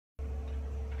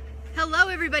Hello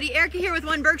everybody, Erica here with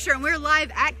One Berkshire, and we're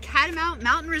live at Catamount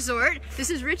Mountain Resort.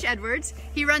 This is Rich Edwards.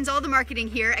 He runs all the marketing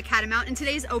here at Catamount, and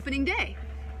today's opening day.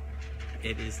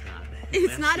 It is not.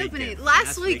 It's not opening.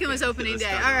 Last weekend was opening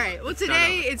day. All right, well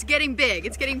today it's getting big.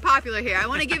 It's getting popular here. I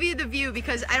want to give you the view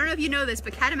because I don't know if you know this,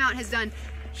 but Catamount has done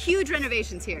huge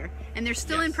renovations here, and they're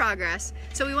still in progress.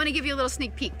 So we want to give you a little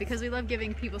sneak peek because we love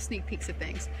giving people sneak peeks of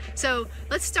things. So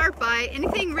let's start by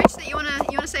anything, Rich, that you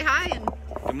wanna say hi and.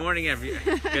 Good morning,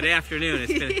 good afternoon.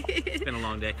 It's been a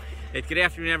long day. Good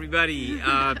afternoon, everybody.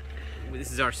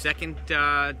 This is our second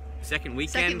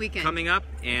weekend coming up,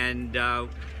 and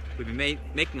we've been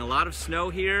making a lot of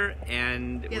snow here,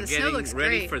 and we're getting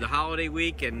ready for the holiday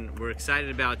week, and we're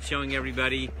excited about showing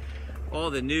everybody all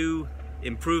the new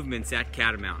improvements at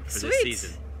Catamount for this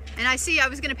season. And I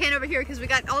was going to pan over here because we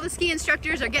got all the ski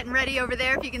instructors are getting ready over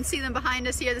there. If you can see them behind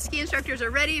us here, the ski instructors are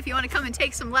ready if you want to come and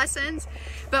take some lessons.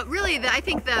 But really, I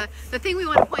think the thing we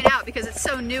want to point out, because it's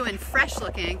so new and fresh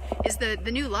looking, is the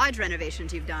new lodge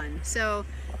renovations you've done. So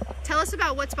tell us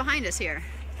about what's behind us here.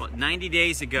 Well, 90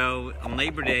 days ago on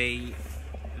Labor Day,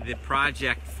 the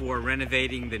project for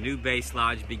renovating the new base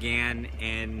lodge began,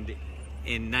 and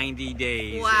in 90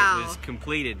 days it was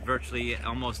completed, virtually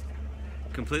almost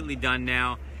completely done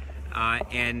now.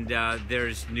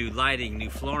 There's new lighting, new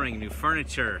flooring, new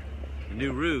furniture, a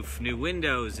new roof, new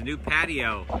windows, a new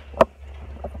patio.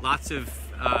 Lots of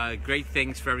great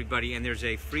things for everybody, and there's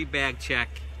a free bag check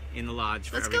in the lodge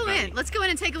for everybody. Let's go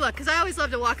in and take a look, because I always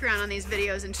love to walk around on these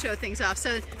videos and show things off.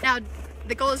 So now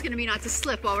the goal is going to be not to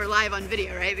slip while we're live on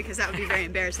video, right? Because that would be very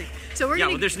embarrassing. So we're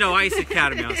well, there's no ice at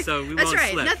Catamount, so we won't slip.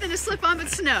 That's right, nothing to slip on but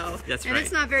snow. That's right. And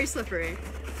it's not very slippery,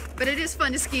 but it is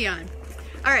fun to ski on.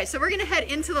 All right, so we're gonna head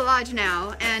into the lodge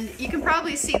now, and you can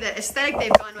probably see the aesthetic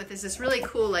they've gone with is this really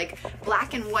cool, like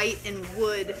black and white and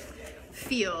wood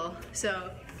feel. So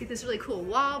get this really cool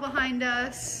wall behind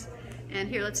us, and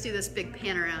here, let's do this big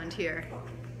pan around here.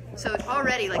 So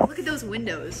already, like, look at those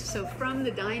windows. So from the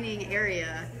dining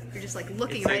area, you're just like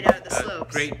looking right out of the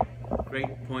slopes.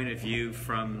 Great point of view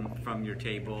from your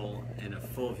table, and a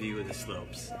full view of the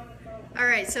slopes. All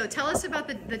right, so tell us about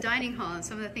the dining hall and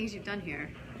some of the things you've done here.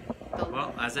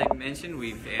 Well, as I mentioned,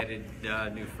 we've added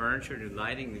new furniture, new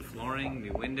lighting, new flooring,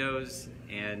 new windows,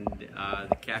 and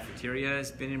the cafeteria has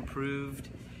been improved.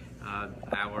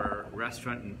 Our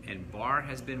restaurant and bar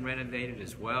has been renovated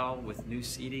as well with new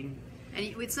seating. And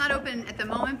it's not open at the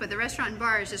moment, but the restaurant and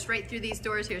bar is just right through these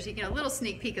doors here, so you get a little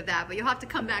sneak peek of that, but you'll have to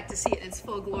come back to see it in its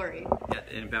full glory. Yeah,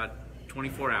 in about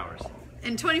 24 hours.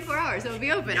 In 24 hours, it will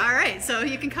be open. All right, so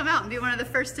you can come out and be one of the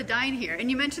first to dine here. And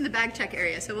you mentioned the bag check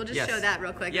area, so we'll just show that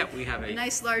real quick. Yeah, we have a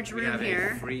nice large room here. We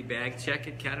have a free bag check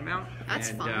at Catamount. That's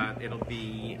fun. It'll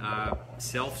be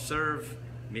self-serve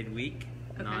midweek,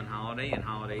 non-holiday, and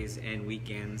holidays and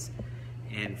weekends,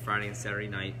 and Friday and Saturday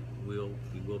night we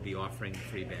will be offering a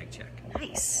free bag check.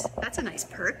 Nice. That's a nice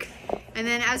perk. And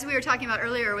then, as we were talking about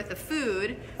earlier with the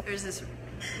food, there's this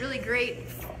really great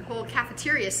whole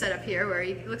cafeteria set up here where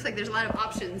it looks like there's a lot of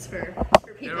options for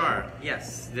people. There are,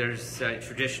 yes. There's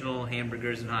traditional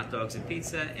hamburgers and hot dogs and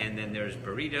pizza, and then there's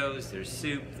burritos, there's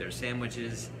soup, there's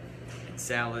sandwiches, and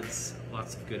salads.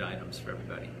 Lots of good items for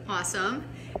everybody. Awesome.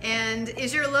 And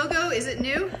is your logo, is it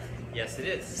new? Yes, it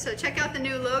is. So check out the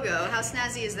new logo. How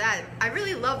snazzy is that? I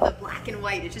really love the black and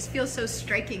white. It just feels so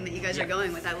striking that you guys are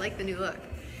going with. I like the new look.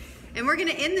 And we're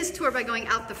gonna end this tour by going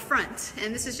out the front.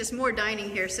 And this is just more dining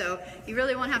here, so you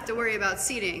really won't have to worry about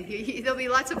seating. There'll be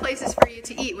lots of places for you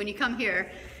to eat when you come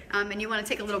here, and you wanna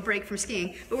take a little break from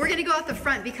skiing. But we're gonna go out the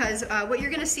front because what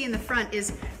you're gonna see in the front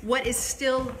is what is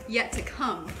still yet to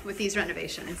come with these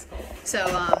renovations. So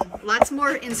lots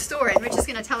more in store, and Rich is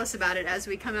gonna tell us about it as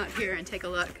we come out here and take a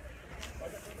look.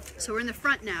 So we're in the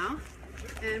front now,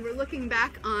 and we're looking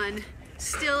back on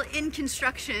still in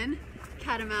construction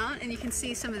Catamount, and you can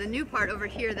see some of the new part over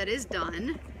here that is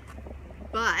done.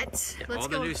 But let's go. All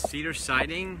the new cedar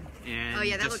siding and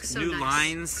that looks so new nice.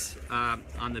 lines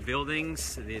on the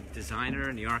buildings. The designer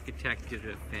and the architect did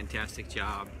a fantastic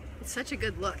job. It's such a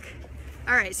good look.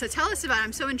 All right, so tell us about,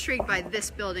 I'm so intrigued by this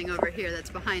building over here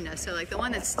that's behind us. So like the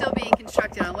one that's still being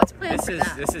constructed on, what's planned for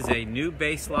that? This is a new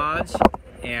base lodge,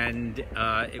 and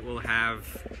it will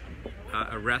have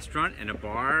a restaurant and a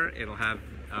bar. It'll have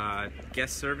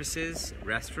guest services,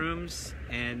 restrooms,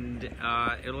 and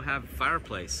it'll have a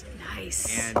fireplace. Nice.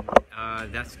 And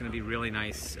that's going to be really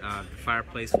nice. The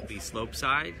fireplace will be slope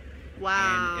side.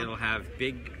 Wow. And it'll have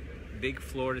big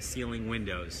floor-to-ceiling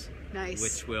windows. Nice.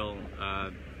 Which will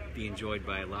be enjoyed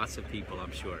by lots of people,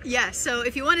 I'm sure. Yeah, so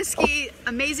if you want to ski,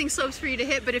 amazing slopes for you to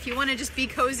hit, but if you want to just be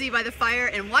cozy by the fire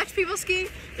and watch people ski,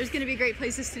 there's going to be great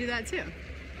places to do that too.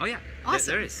 Oh yeah.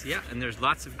 Awesome. There is, yeah. And there's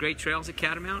lots of great trails at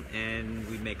Catamount, and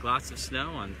we make lots of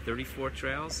snow on 34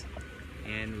 trails.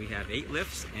 And we have 8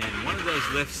 lifts, and one of those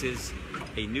lifts is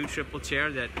a new triple chair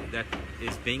that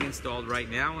is being installed right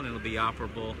now, and it'll be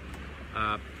operable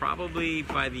probably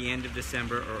by the end of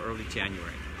December or early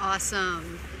January.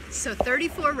 Awesome. So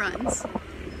 34 runs.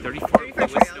 34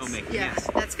 trails. Snowmaking, yeah, yes.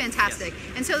 That's fantastic.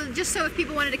 Yes. And so just so if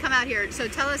people wanted to come out here, so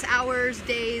tell us hours,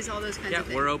 days, all those kinds of things.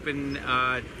 Yeah, we're open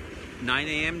 9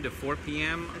 a.m. to 4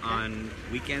 p.m. on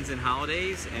weekends and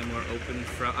holidays, and we're open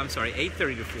from,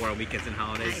 8:30 to 4 on weekends and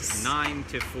holidays, Nice. 9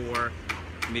 to 4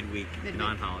 midweek.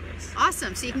 Non-holidays.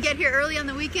 Awesome. So you can get here early on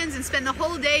the weekends and spend the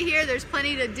whole day here. There's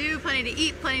plenty to do, plenty to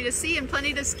eat, plenty to see, and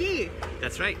plenty to ski.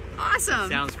 That's right. Awesome.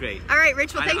 Sounds great. All right,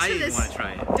 Rich. Well, thanks for this. I want to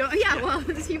try it. Yeah, well,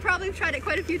 you probably have tried it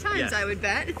quite a few times, Yes. I would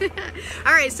bet.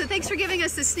 All right, so thanks for giving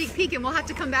us this sneak peek, and we'll have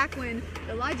to come back when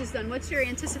the lodge is done. What's your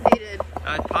anticipated?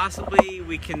 Possibly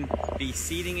we can be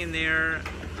seating in there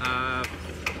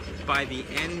by the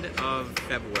end of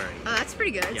February. Oh, that's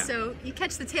pretty good. Yeah. So you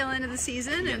catch the tail end of the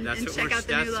season and that's check out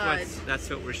the new lodge. That's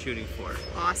what we're shooting for.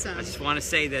 Awesome. I just want to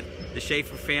say that the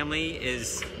Schaefer family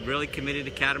is really committed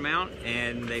to Catamount,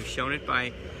 and they've shown it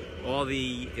by all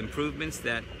the improvements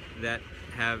that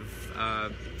have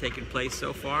taken place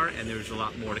so far, and there's a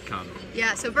lot more to come.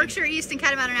 Yeah, so Berkshire East and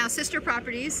Catamount are now sister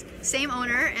properties, same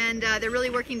owner, and they're really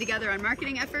working together on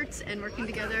marketing efforts and working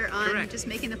together on just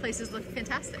making the places look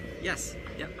fantastic. Yes.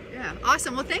 Yep. Yeah,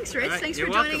 awesome. Well, thanks, Rich. Right. Thanks You're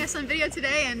for joining welcome. us on video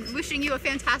today, and wishing you a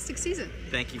fantastic season.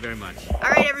 Thank you very much.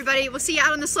 All right, everybody. We'll see you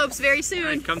out on the slopes very soon. All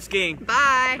right, come skiing.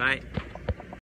 Bye. Bye.